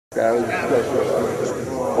Gary, for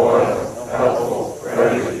helpful,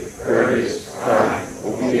 friendly, courteous, kind,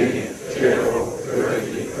 obedient, cheerful,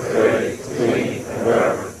 thrifty, clean, and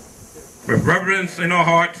whatever. With reverence in our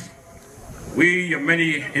hearts, we, your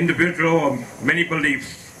many individual or many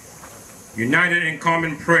beliefs, united in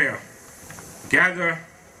common prayer, gather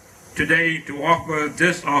today to offer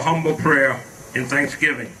this our humble prayer in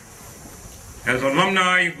thanksgiving. As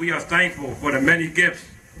alumni, we are thankful for the many gifts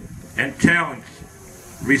and talents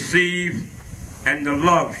received and the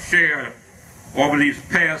love shared over these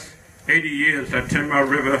past 80 years at TMR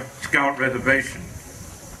River Scout Reservation.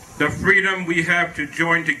 The freedom we have to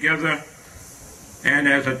join together and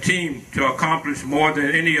as a team to accomplish more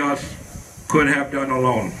than any of us could have done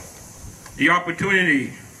alone. The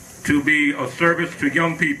opportunity to be of service to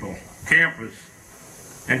young people, campers,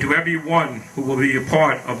 and to everyone who will be a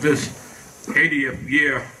part of this 80th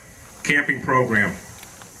year camping program.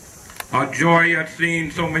 Our joy at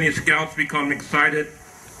seeing so many scouts become excited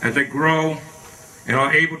as they grow and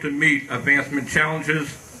are able to meet advancement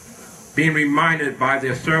challenges, being reminded by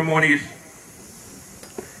their ceremonies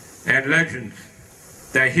and legends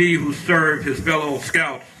that he who served his fellow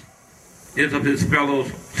scouts is of his fellow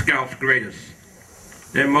scouts greatest.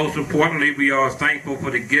 And most importantly, we are thankful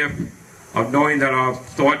for the gift of knowing that our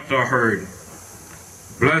thoughts are heard.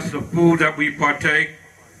 Bless the food that we partake.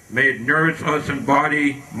 May it nourish us in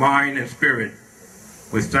body, mind, and spirit.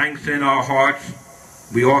 With thanks in our hearts,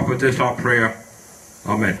 we offer this our prayer.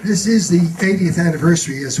 Amen. This is the 80th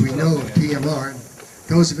anniversary, as we know, of TMR.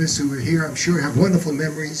 Those of us who were here, I'm sure, have wonderful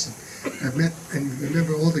memories. I've met and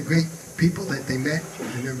remember all the great people that they met,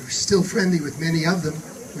 and they're still friendly with many of them,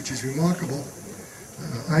 which is remarkable.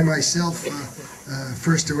 I myself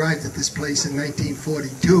first arrived at this place in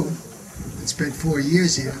 1942 and spent 4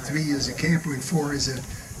 years here, 3 years as a camper and 4 as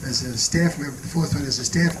a staff member, the 4th one as a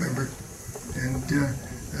staff member. And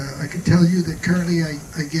I can tell you that currently I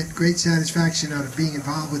get great satisfaction out of being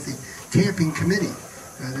involved with the camping committee.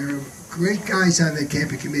 There are great guys on the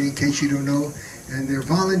camping committee, in case you don't know, and they're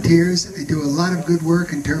volunteers. They do a lot of good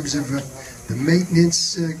work in terms of the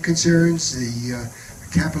maintenance concerns, the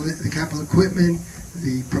capital equipment,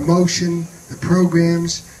 the promotion, the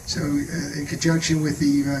programs, so in conjunction with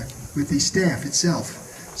the staff itself.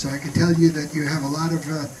 So I can tell you that you have a lot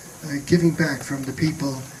of giving back from the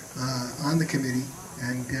people on the committee,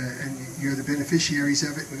 and you're the beneficiaries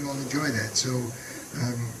of it, and we all enjoy that. So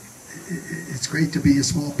it's great to be a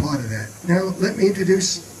small part of that. Now let me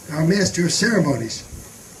introduce our Master of Ceremonies,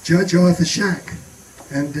 Judge Arthur Shack.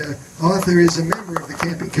 And Arthur is a member of the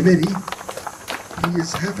camping committee. He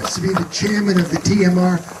happens to be the chairman of the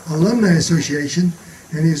TMR Alumni Association,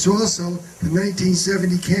 and he is also the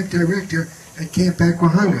 1970 camp director at Camp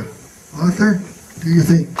Aquahanga. Arthur, do you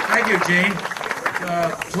think? Thank you, Gene.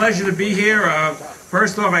 Pleasure to be here.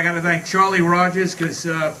 First off, I got to thank Charlie Rogers because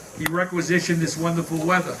he requisitioned this wonderful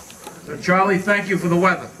weather. So, Charlie, thank you for the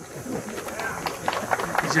weather.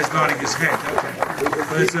 He's just nodding his head. Okay.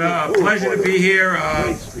 But it's a pleasure to be here.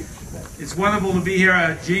 It's wonderful to be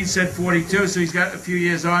here. Gene said 42, so he's got a few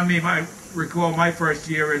years on me. I recall my first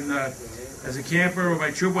year as a camper.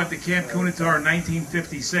 My troop went to Camp Kunitar in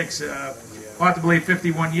 1956, hard to believe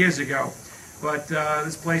 51 years ago. But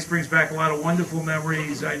this place brings back a lot of wonderful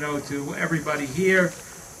memories, I know, to everybody here,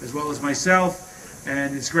 as well as myself.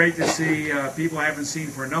 And it's great to see people I haven't seen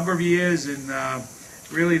for a number of years, and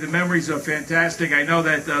really the memories are fantastic. I know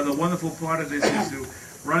that the wonderful part of this is to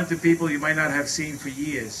run into people you might not have seen for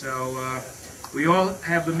years. So we all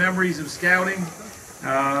have the memories of scouting,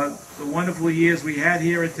 the wonderful years we had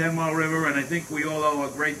here at 10 Mile River, and I think we all owe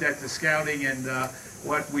a great debt to scouting and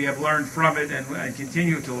what we have learned from it and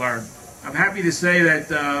continue to learn. I'm happy to say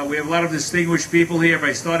that we have a lot of distinguished people here. If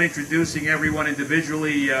I start introducing everyone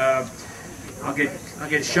individually, I'll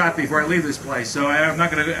get shot before I leave this place. So I'm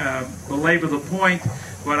not going to belabor the point,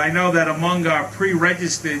 but I know that among our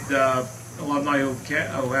pre-registered alumni who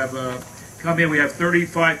have come here, we have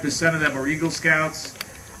 35% of them are Eagle Scouts.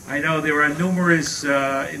 I know there are numerous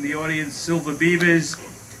in the audience Silver Beavers.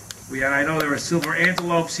 I know there are Silver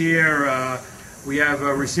Antelopes here. We have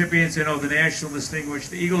recipients of the National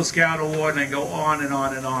Distinguished Eagle Scout Award, and I go on and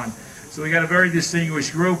on and on. So we got a very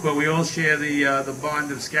distinguished group, but we all share the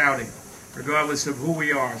bond of scouting, regardless of who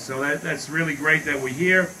we are. So that's really great that we're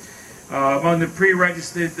here. Among the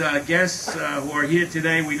pre-registered guests who are here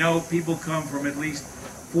today, we know people come from at least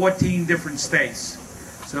 14 different states.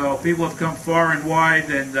 So people have come far and wide,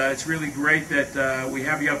 and it's really great that we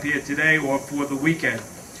have you up here today or for the weekend.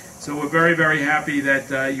 So we're very, very happy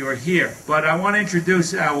that you're here. But I want to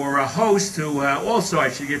introduce our host, who also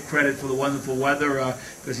I should give credit for the wonderful weather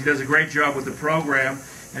because he does a great job with the program.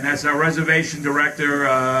 and that's our reservation director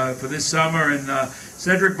for this summer, and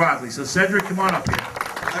Cedric Bodley. So Cedric, come on up here.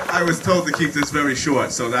 I was told to keep this very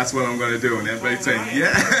short, so that's what I'm going to do. And everybody's saying,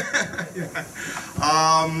 yeah.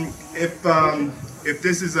 If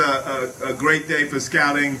this is a great day for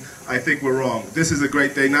scouting, I think we're wrong. This is a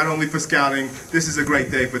great day not only for scouting, this is a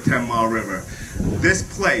great day for 10 Mile River. This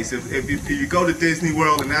place, if you go to Disney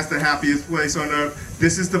World and that's the happiest place on earth,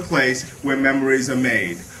 this is the place where memories are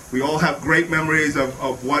made. We all have great memories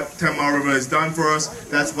of what 10 Mile River has done for us.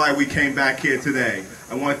 That's why we came back here today.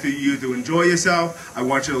 I want you to enjoy yourself. I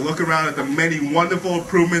want you to look around at the many wonderful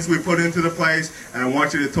improvements we put into the place, and I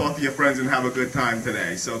want you to talk to your friends and have a good time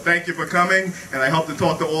today. So thank you for coming, and I hope to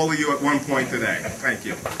talk to all of you at one point today. Thank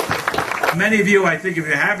you. Many of you, I think if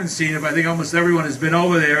you haven't seen it, I think almost everyone has been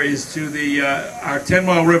over there, is to the our 10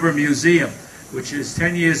 Mile River Museum, which is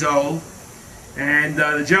 10 years old. And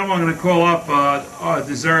the gentleman I'm going to call up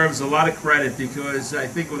deserves a lot of credit, because I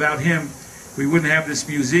think without him, we wouldn't have this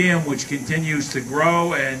museum, which continues to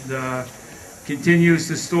grow and continues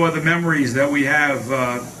to store the memories that we have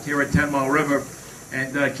here at 10 Mile River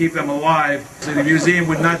and keep them alive. So the museum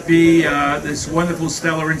would not be this wonderful,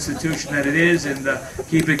 stellar institution that it is, and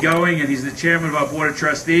keep it going. And he's the chairman of our Board of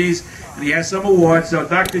Trustees, and he has some awards. So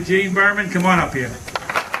Dr. Gene Berman, come on up here.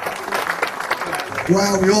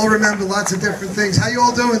 Wow, we all remember lots of different things. How you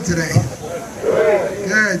all doing today?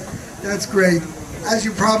 Good. That's great. As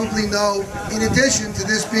you probably know, in addition to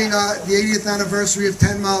this being the 80th anniversary of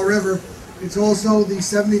 10 Mile River, it's also the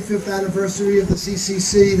 75th anniversary of the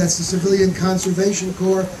CCC, that's the Civilian Conservation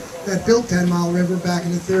Corps that built 10 Mile River back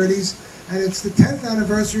in the 30s. And it's the 10th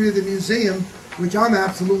anniversary of the museum, which I'm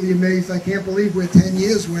absolutely amazed. I can't believe where 10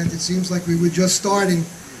 years went. It seems like we were just starting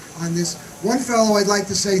on this. One fellow I'd like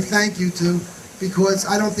to say thank you to, because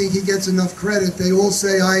I don't think he gets enough credit. They all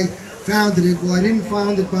say I founded it. Well, I didn't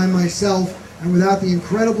found it by myself, and without the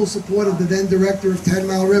incredible support of the then director of 10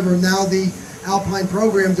 Mile River, now the Alpine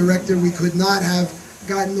Program Director, we could not have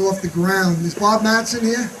gotten off the ground. Is Bob Matson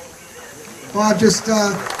here? Bob,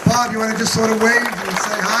 Bob, you want to just sort of wave and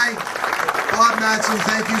say hi? Bob Matson,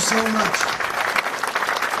 thank you so much.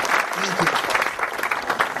 Thank you.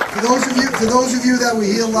 For those of you that were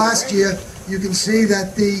here last year, you can see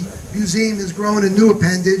that the museum has grown a new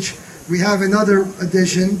appendage. We have another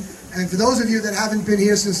addition. And for those of you that haven't been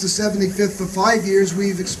here since the 75th for 5 years,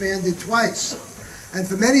 we've expanded twice. And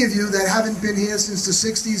for many of you that haven't been here since the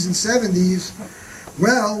 60s and 70s,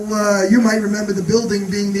 well, you might remember the building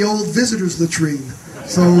being the old visitors' latrine.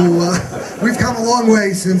 So we've come a long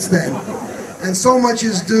way since then. And so much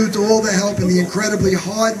is due to all the help and the incredibly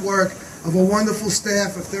hard work of a wonderful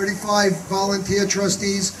staff of 35 volunteer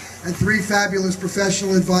trustees and 3 fabulous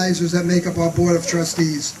professional advisors that make up our Board of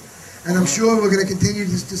Trustees. And I'm sure we're going to continue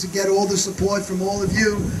to get all the support from all of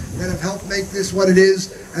you that have helped make this what it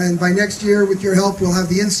is. And by next year, with your help, we'll have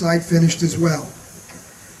the inside finished as well.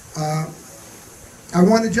 I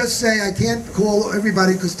want to just say, I can't call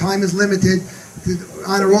everybody because time is limited to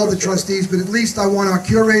honor all the trustees, but at least I want our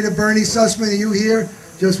curator, Bernie Sussman. Are you here?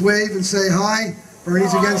 Just wave and say hi.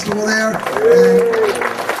 Bernie's against the wall there. And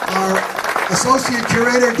our associate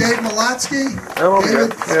curator, Dave Malatsky.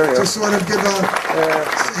 David, just sort of give a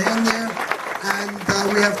hand there. And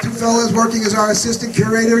we have 2 fellows working as our assistant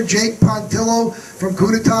curator, Jake Pontillo from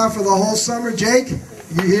Kudata for the whole summer. Jake,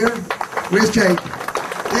 you here? Where's Jake?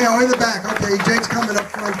 Yeah, in the back. Okay, Jake's coming up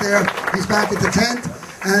front there. He's back at the tent.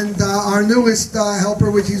 And our newest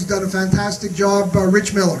helper, which he's done a fantastic job,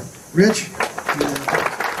 Rich Miller. Rich?